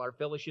wonderful our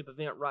fellowship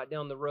event right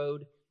down the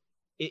road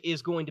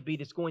is going to be,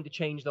 that's going to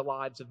change the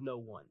lives of no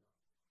one.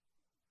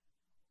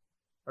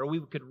 Or we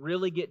could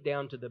really get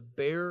down to the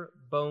bare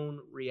bone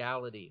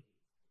reality.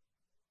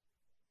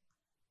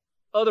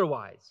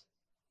 Otherwise,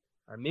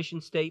 our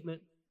mission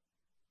statement,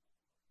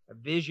 our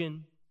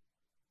vision,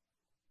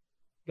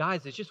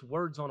 guys, it's just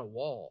words on a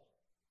wall.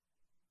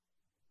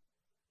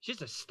 It's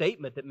just a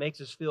statement that makes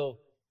us feel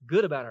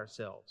good about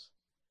ourselves.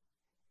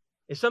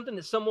 It's something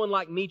that someone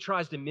like me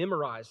tries to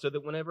memorize so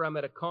that whenever I'm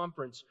at a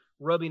conference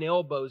rubbing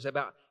elbows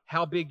about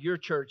how big your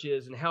church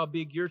is and how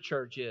big your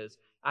church is,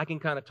 I can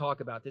kind of talk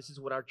about this is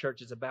what our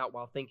church is about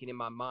while thinking in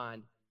my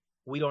mind,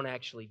 we don't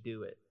actually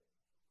do it.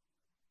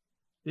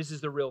 This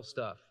is the real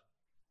stuff.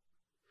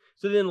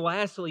 So then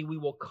lastly, we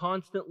will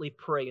constantly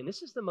pray, and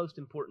this is the most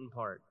important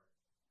part,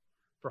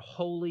 for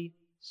Holy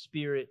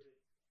Spirit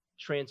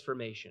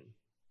transformation.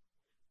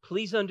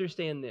 Please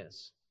understand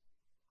this.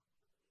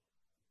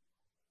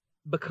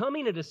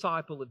 Becoming a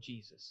disciple of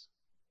Jesus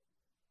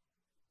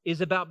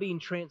is about being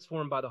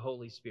transformed by the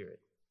Holy Spirit.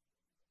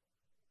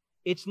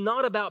 It's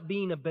not about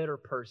being a better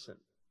person.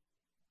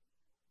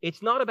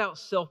 It's not about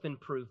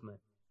self-improvement.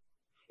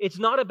 It's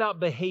not about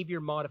behavior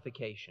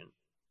modification.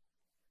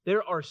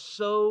 There are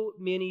so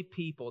many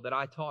people that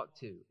I talk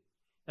to,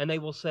 and they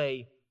will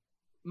say,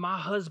 my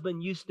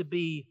husband used to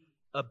be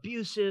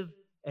abusive,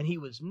 and he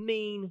was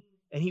mean,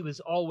 and he was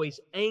always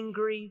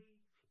angry,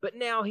 but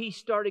now he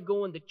started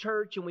going to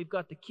church, and we've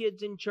got the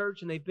kids in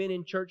church, and they've been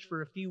in church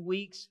for a few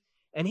weeks,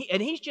 and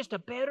he's just a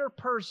better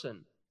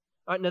person.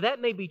 All right, now that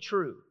may be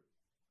true,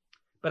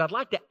 but I'd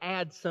like to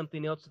add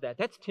something else to that.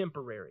 That's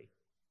temporary.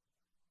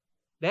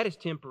 That is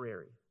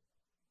temporary.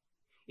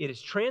 It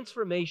is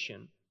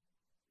transformation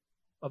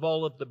of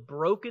all of the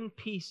broken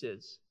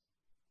pieces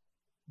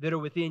that are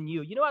within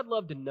you. You know, I'd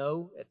love to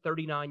know at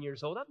 39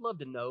 years old, I'd love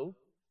to know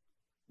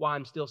why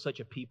I'm still such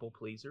a people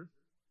pleaser.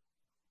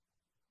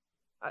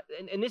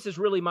 And this is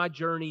really my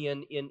journey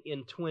in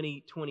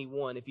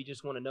 2021, if you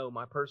just want to know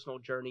my personal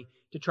journey,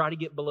 to try to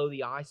get below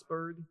the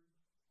iceberg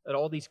at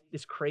all this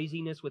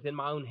craziness within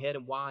my own head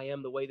and why I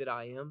am the way that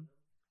I am.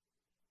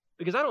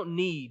 Because I don't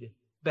need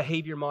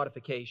behavior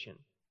modification.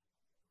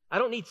 I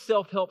don't need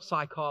self-help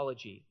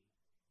psychology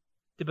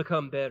to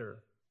become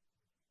better.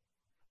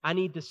 I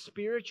need the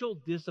spiritual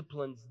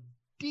disciplines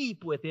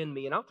deep within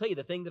me. And I'll tell you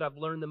the thing that I've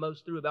learned the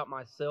most through about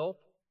myself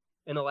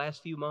in the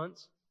last few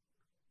months,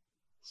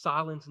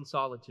 silence and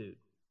solitude.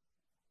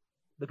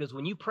 Because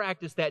when you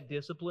practice that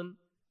discipline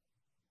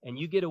and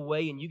you get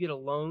away and you get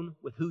alone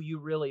with who you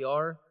really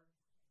are,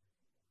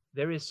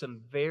 there is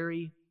some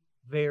very,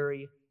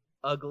 very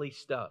ugly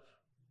stuff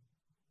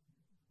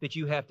that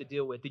you have to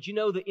deal with. Did you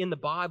know that in the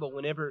Bible,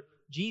 whenever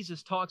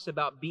Jesus talks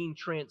about being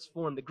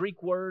transformed, the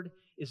Greek word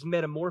is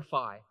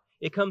metamorphai.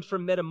 It comes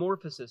from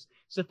metamorphosis.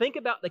 So think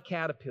about the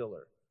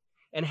caterpillar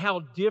and how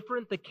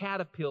different the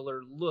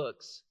caterpillar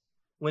looks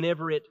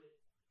whenever it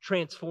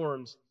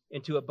transforms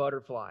into a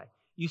butterfly.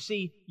 You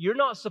see, you're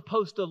not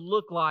supposed to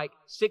look like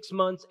 6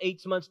 months,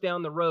 8 months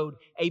down the road,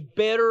 a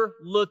better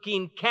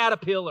looking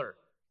caterpillar.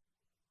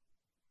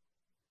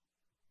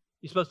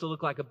 You're supposed to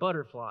look like a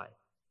butterfly.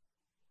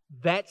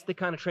 That's the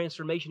kind of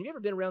transformation. Have you ever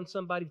been around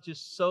somebody who's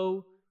just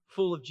so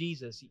full of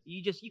Jesus?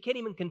 You can't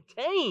even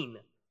contain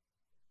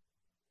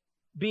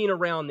being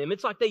around them.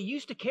 It's like they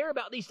used to care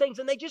about these things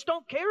and they just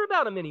don't care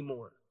about them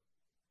anymore.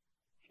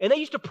 And they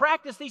used to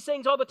practice these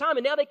things all the time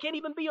and now they can't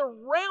even be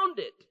around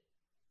it.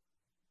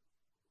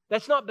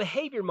 That's not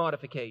behavior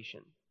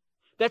modification.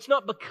 That's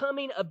not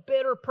becoming a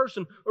better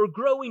person or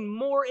growing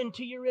more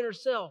into your inner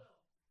self.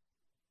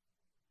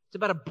 It's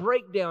about a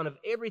breakdown of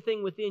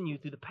everything within you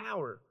through the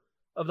power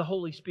of the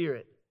Holy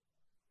Spirit.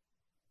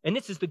 And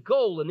this is the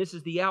goal and this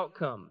is the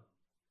outcome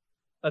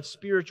of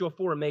spiritual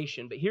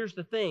formation. But here's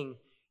the thing.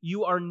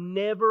 You are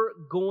never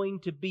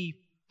going to be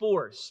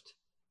forced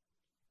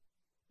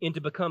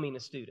into becoming a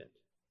student.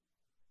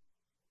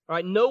 All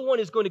right, no one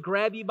is going to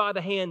grab you by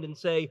the hand and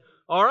say,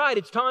 all right,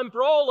 it's time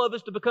for all of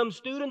us to become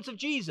students of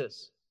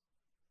Jesus.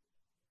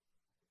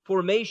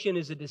 Formation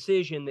is a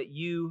decision that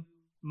you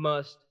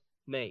must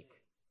make.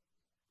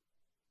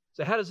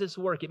 So how does this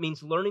work? It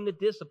means learning the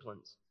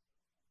disciplines.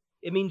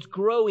 It means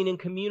growing in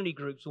community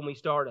groups when we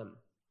start them.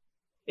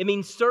 It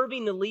means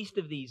serving the least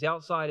of these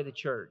outside of the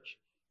church.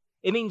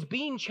 It means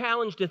being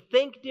challenged to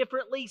think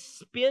differently,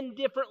 spend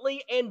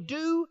differently, and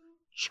do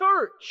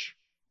church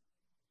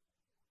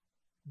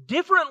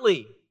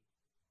differently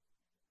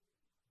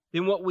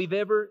than what we've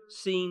ever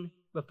seen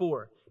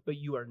before. But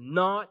you are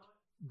not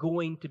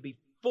going to be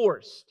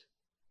forced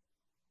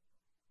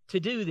to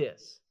do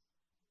this.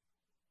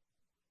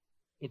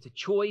 It's a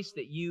choice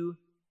that you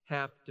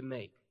have to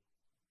make.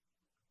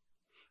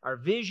 Our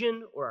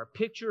vision or our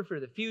picture for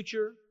the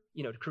future,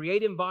 to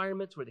create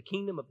environments where the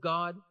kingdom of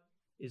God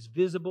is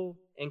visible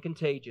and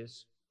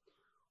contagious.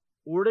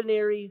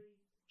 Ordinary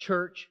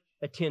church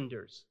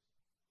attenders,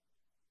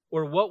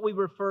 or what we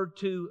referred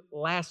to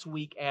last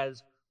week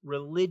as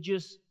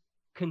religious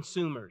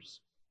consumers,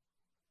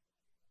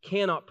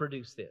 cannot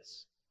produce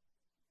this.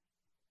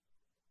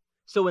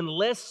 So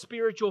unless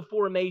spiritual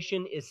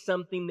formation is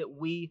something that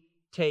we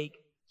take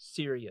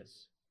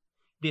serious,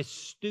 this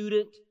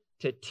student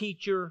to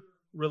teacher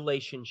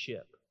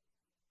relationship,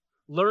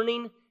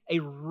 learning a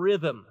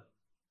rhythm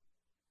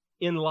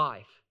in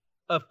life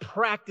of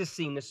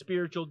practicing the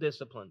spiritual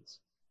disciplines.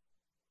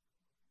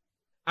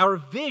 Our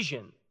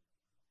vision,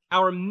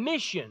 our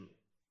mission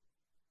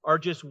are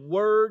just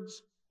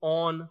words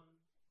on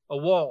a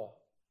wall.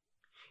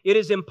 It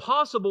is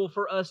impossible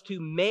for us to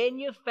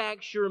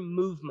manufacture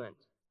movement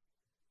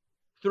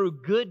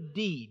through good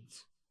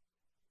deeds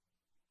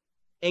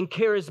and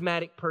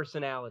charismatic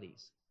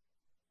personalities.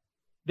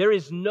 There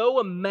is no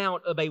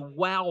amount of a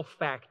wow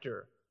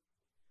factor.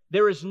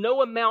 There is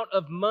no amount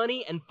of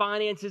money and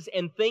finances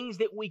and things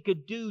that we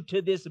could do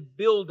to this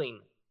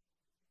building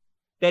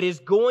that is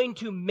going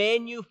to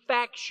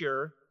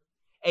manufacture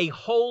a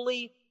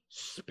Holy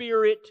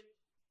Spirit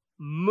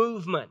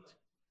movement.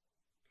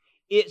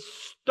 It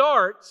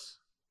starts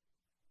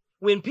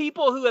when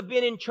people who have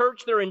been in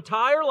church their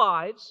entire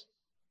lives,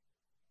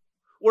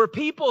 or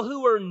people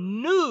who are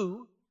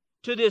new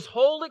to this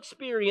whole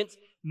experience,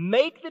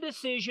 make the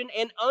decision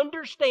and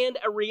understand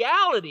a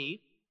reality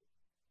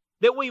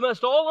that we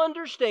must all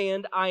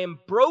understand. I am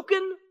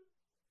broken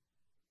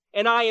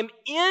and I am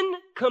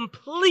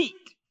incomplete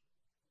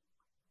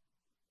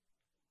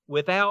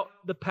without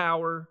the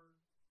power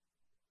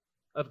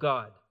of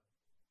God.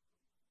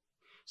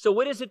 So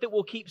what is it that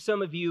will keep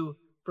some of you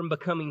from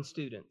becoming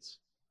students?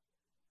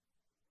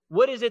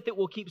 What is it that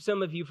will keep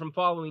some of you from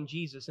following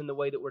Jesus in the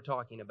way that we're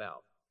talking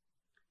about?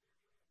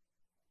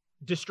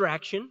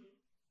 Distraction.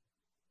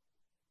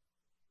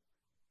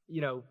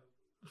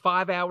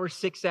 5 hours,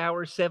 6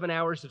 hours, 7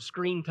 hours of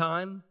screen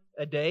time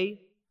a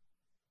day.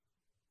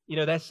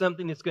 That's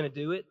something that's going to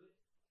do it.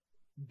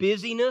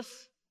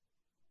 Busyness,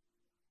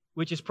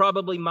 which is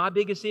probably my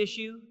biggest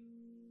issue.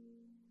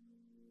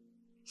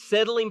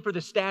 Settling for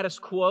the status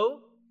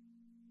quo,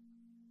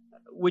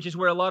 which is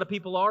where a lot of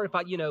people are.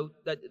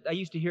 I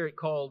used to hear it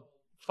called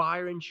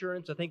fire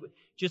insurance. I think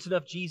just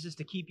enough Jesus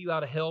to keep you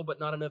out of hell, but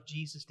not enough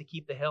Jesus to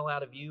keep the hell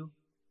out of you.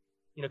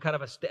 Kind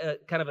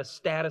of a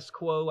status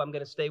quo. I'm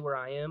going to stay where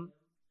I am.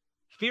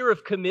 Fear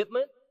of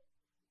commitment,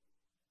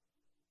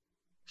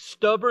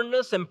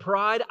 stubbornness and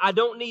pride. I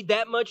don't need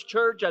that much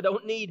church. I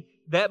don't need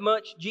that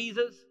much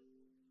Jesus.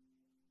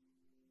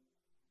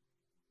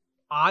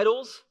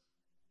 Idols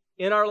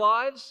in our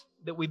lives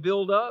that we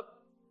build up,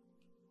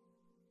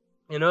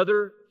 and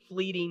other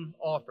fleeting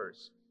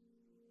offers.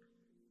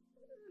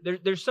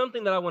 There's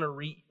something that I want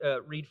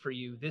to read for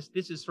you.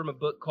 This is from a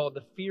book called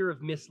The Fear of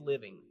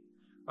Misliving.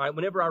 All right,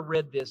 whenever I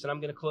read this, and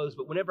I'm going to close,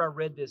 but whenever I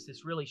read this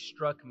really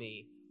struck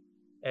me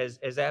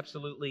as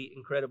absolutely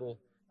incredible.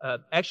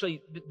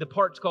 Actually, the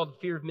part's called The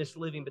Fear of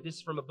Misliving, but this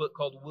is from a book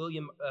called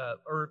William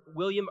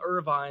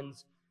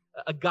Irvine's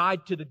A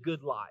Guide to the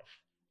Good Life.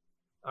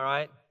 All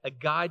right, A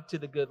Guide to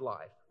the Good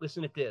Life.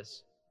 Listen to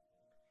this.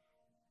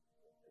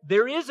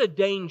 There is a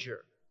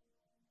danger,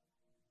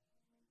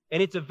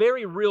 and it's a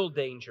very real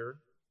danger,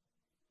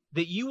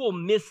 that you will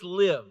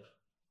mislive.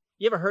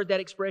 You ever heard that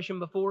expression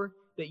before?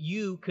 That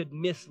you could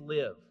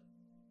mislive.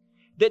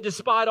 That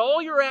despite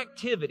all your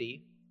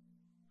activity,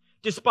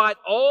 despite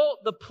all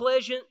the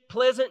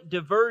pleasant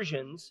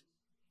diversions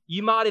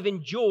you might have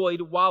enjoyed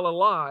while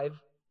alive,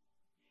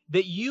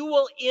 that you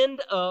will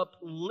end up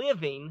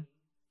living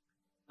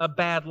a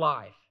bad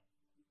life.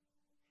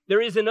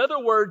 There is, in other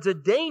words, a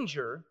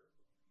danger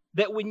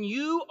that when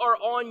you are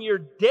on your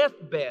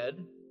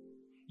deathbed,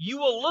 you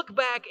will look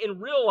back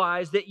and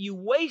realize that you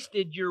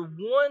wasted your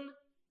one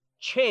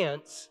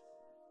chance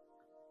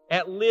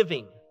at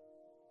living.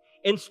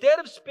 Instead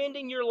of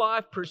spending your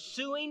life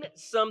pursuing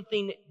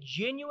something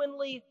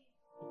genuinely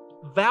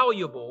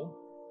valuable,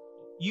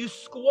 you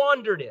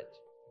squandered it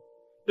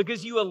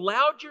because you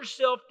allowed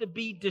yourself to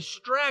be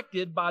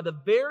distracted by the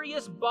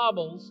various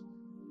baubles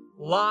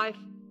life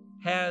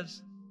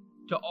has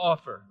to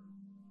offer.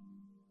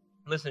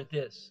 Listen to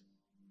this.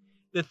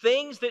 The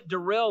things that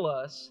derail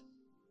us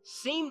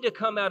seem to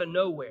come out of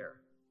nowhere,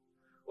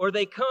 or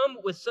they come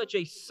with such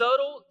a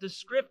subtle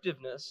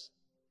descriptiveness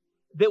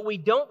that we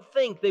don't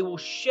think they will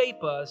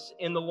shape us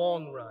in the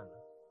long run.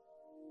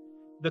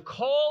 The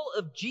call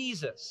of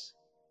Jesus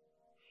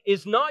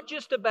is not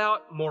just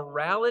about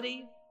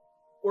morality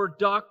or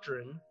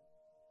doctrine,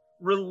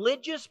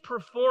 religious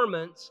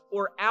performance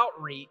or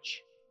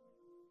outreach.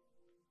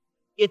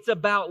 It's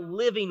about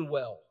living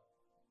well.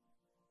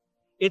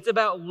 It's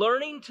about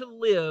learning to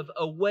live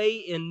a way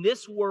in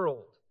this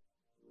world,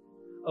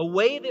 a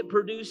way that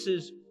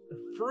produces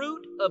the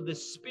fruit of the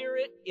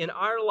Spirit in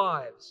our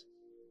lives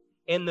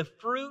and the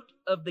fruit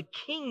of the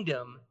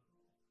kingdom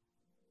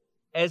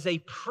as a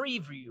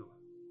preview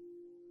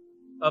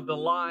of the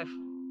life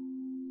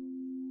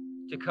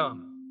to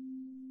come.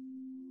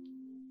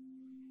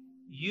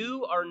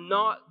 You are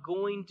not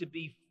going to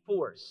be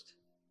forced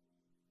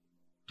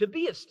to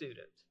be a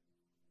student.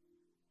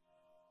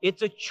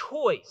 It's a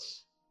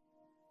choice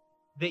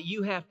that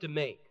you have to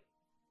make.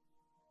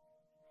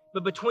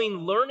 But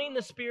between learning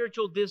the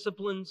spiritual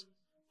disciplines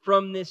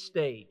from this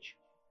stage,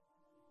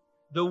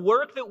 the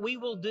work that we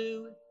will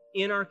do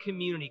in our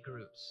community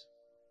groups,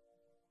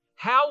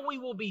 how we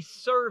will be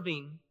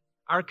serving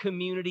our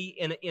community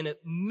in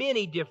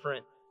many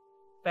different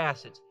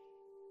facets,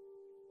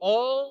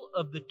 all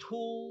of the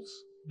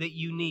tools that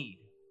you need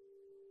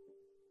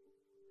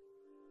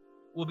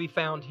will be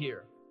found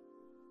here.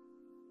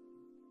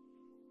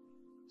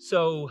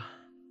 So,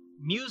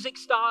 music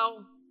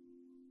style,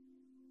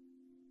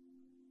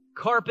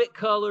 carpet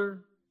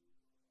color,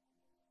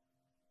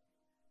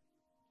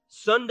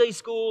 Sunday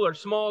school or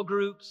small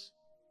groups,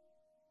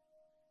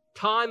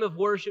 time of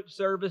worship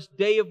service,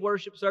 day of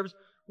worship service.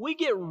 We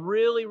get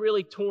really,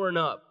 really torn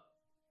up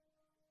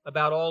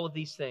about all of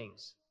these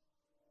things.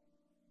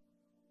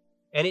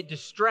 And it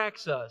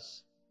distracts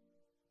us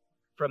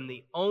from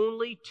the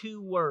only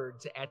two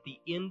words at the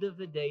end of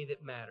the day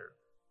that matter.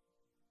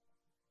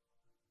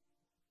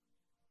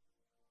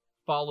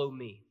 Follow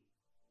me.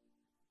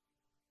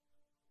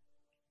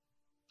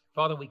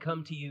 Father, we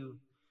come to you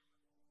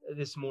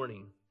this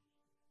morning,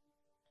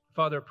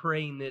 Father,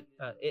 praying that,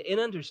 in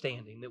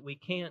understanding that we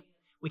can't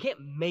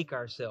make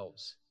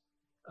ourselves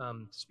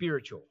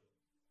spiritual.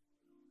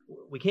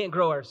 We can't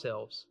grow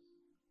ourselves.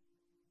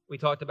 We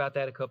talked about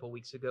that a couple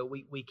weeks ago.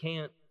 We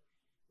can't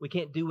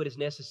do what is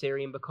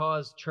necessary, and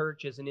because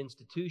church as an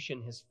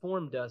institution has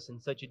formed us in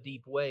such a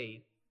deep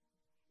way,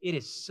 it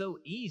is so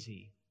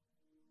easy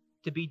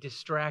to be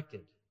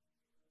distracted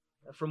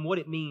from what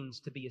it means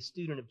to be a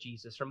student of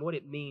Jesus, from what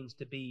it means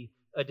to be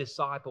a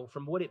disciple,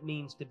 from what it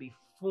means to be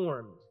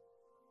formed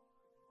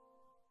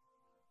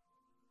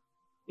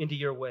into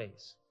your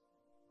ways.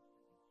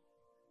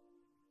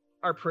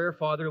 Our prayer,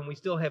 Father, and we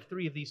still have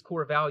 3 of these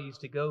core values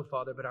to go,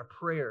 Father, but our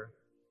prayer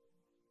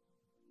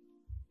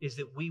is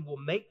that we will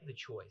make the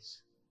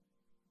choice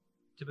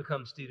to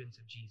become students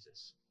of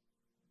Jesus.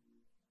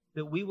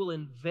 That we will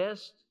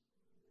invest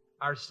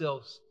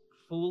ourselves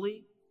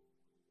fully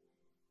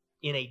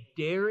in a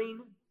daring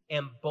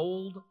and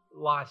bold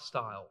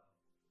lifestyle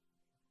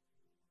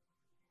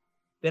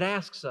that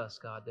asks us,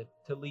 God,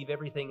 to leave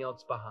everything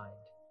else behind.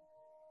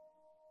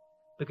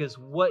 Because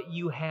what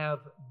you have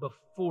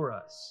before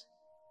us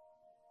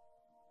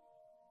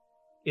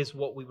is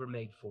what we were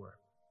made for.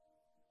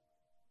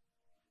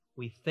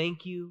 We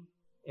thank you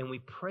and we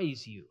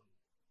praise you.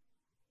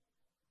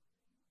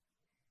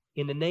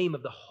 In the name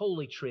of the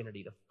Holy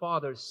Trinity, the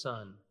Father,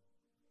 Son,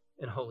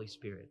 and Holy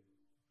Spirit.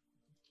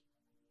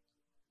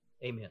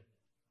 Amen.